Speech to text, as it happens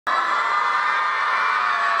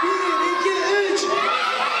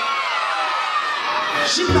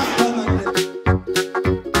Şimdi aktarmak.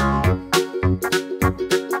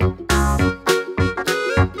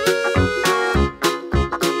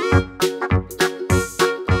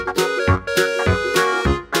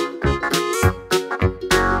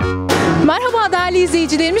 Merhaba değerli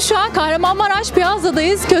izleyicilerimiz, şu an Kahramanmaraş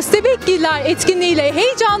Piazza'dayız. Köstebekgiller etkinliğiyle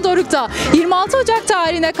heyecan dorukta. 26 Ocak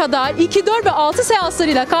tarihine kadar 2, 4 ve 6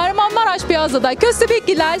 seanslarıyla Kahramanmaraş Piazza'da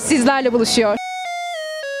Köstebekgiller sizlerle buluşuyor.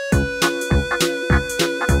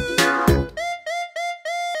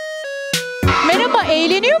 Merhaba,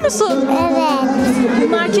 eğleniyor musun? Evet.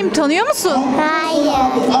 Bunlar kim, tanıyor musun?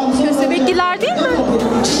 Hayır. Köstebekgiller değil mi?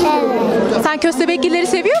 Evet. Sen Köstebekgilleri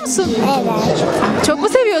seviyor musun? Evet. Çok mu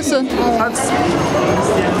seviyorsun? Evet.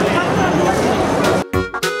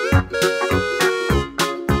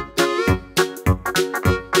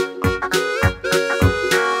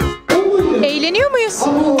 Eğleniyor muyuz?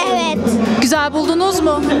 Evet. Güzel buldunuz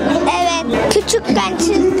mu? Evet. Küçükken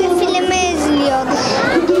çizgi filmi izliyorduk.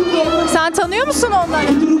 Sen tanıyor musun onları?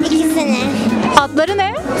 İkisini. Adları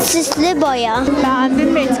ne? Süslü boya.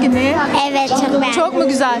 Beğendin mi etkinliği? Evet, çok beğendim. Çok mu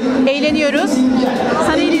güzel? Eğleniyoruz.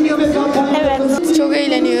 Sen eğleniyor musun? Evet, çok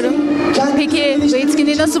eğleniyorum. Peki bu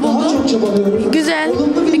etkinliği nasıl buldun? Güzel.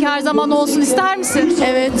 Peki her zaman olsun ister misin?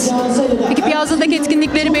 Evet. Peki Piyazza'daki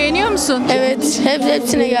etkinlikleri beğeniyor musun? Evet,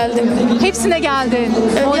 hepsine geldim. Hepsine geldin.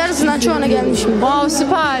 Evet, yarısından çoğuna gelmişim. Wow,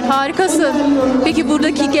 süper, harikasın. Peki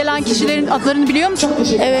buradaki gelen kişilerin adlarını biliyor musun?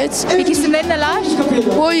 Evet. Peki isimleri neler?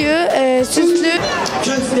 Boyu, süslü.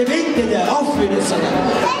 Köstebek'te de aferin sana.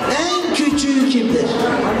 En küçüğü kimdir?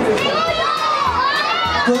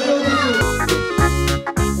 Boyu